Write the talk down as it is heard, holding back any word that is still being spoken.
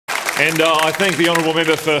And I thank the honourable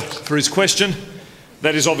member for his question.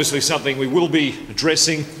 That is obviously something we will be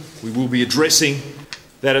addressing. We will be addressing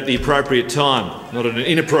that at the appropriate time, not an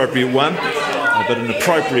inappropriate one, but an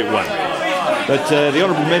appropriate one. But the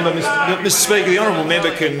honourable member, Mr. Speaker, the honourable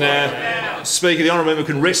member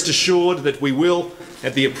can rest assured that we will,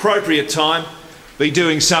 at the appropriate time, be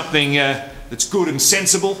doing something that's good and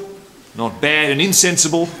sensible, not bad and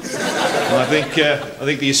insensible. And I think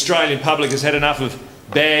the Australian public has had enough of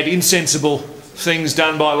bad, insensible things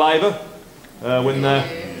done by Labor when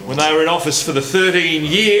they were in office for the 13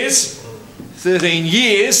 years. 13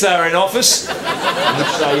 years they were in office, in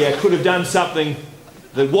which they could have done something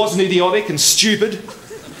that wasn't idiotic and stupid,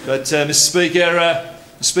 but Mr.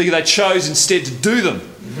 Speaker, they chose instead to do them,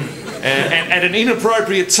 and at an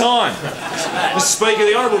inappropriate time. Mr. Speaker,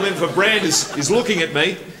 the honourable member for Brand is looking at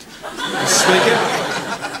me.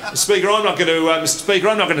 Mr. Speaker, I'm not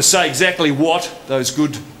going to say exactly what those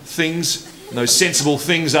good things and those sensible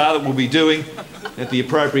things are that we'll be doing at the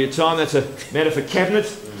appropriate time. That's a matter for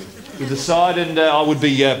Cabinet to decide, and I would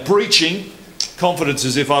be breaching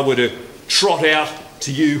confidences if I were to trot out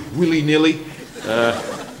to you willy-nilly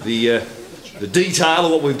the detail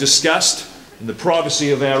of what we've discussed in the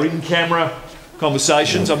privacy of our in-camera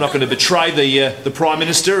conversations. I'm not going to betray the Prime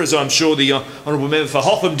Minister, as I'm sure the honourable member for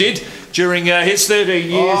Hotham did during his 13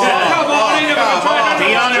 years. The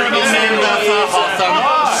honourable member for Hotham.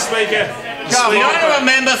 Speaker. The honourable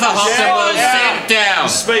member for Hotham was sent down.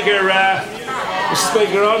 Speaker,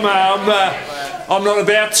 I'm not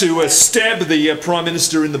about to stab the Prime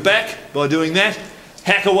Minister in the back by doing that.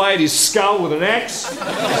 Hack away at his skull with an axe,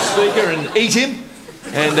 Speaker, and eat him.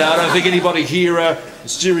 And I don't think anybody here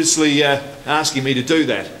is seriously asking me to do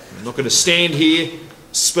that. I'm not going to stand here,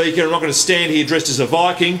 Speaker, I'm not going to stand here dressed as a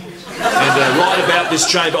Viking and ride about this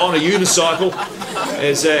chamber on a unicycle,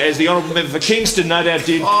 as the honourable member for Kingston no doubt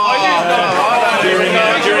did during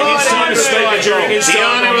his time as Speaker. The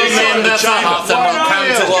honourable member for Hotham will come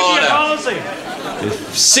to order.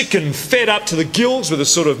 Sick and fed up to the gills with the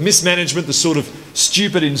sort of mismanagement, the sort of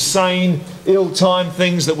stupid, insane, ill-timed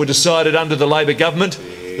things that were decided under the Labor government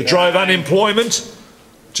that drove unemployment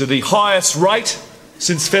to the highest rate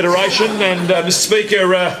since Federation, and, Mr. Speaker,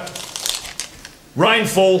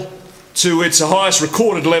 rainfall to its highest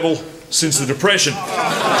recorded level since the Depression.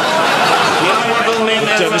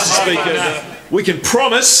 Mr. Speaker, we can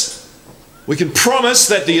promise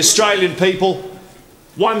that the Australian people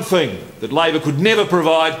one thing that Labor could never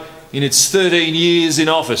provide in its 13 years in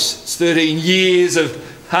office. It's 13 years of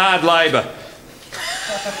hard labour.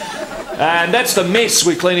 And that's the mess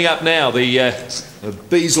we're cleaning up now, the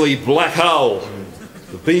Beasley black hole,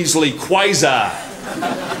 the Beasley quasar,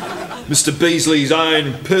 Mr. Beasley's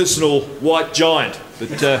own personal white giant.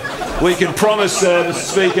 But we can promise, Mr.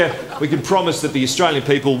 Speaker, we can promise that the Australian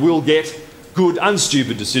people will get good,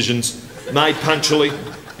 unstupid decisions made punctually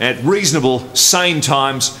at reasonable, sane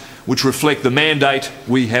times which reflect the mandate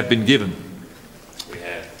we have been given.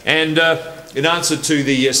 And in answer to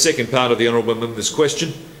the second part of the honourable member's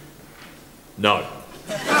question, no.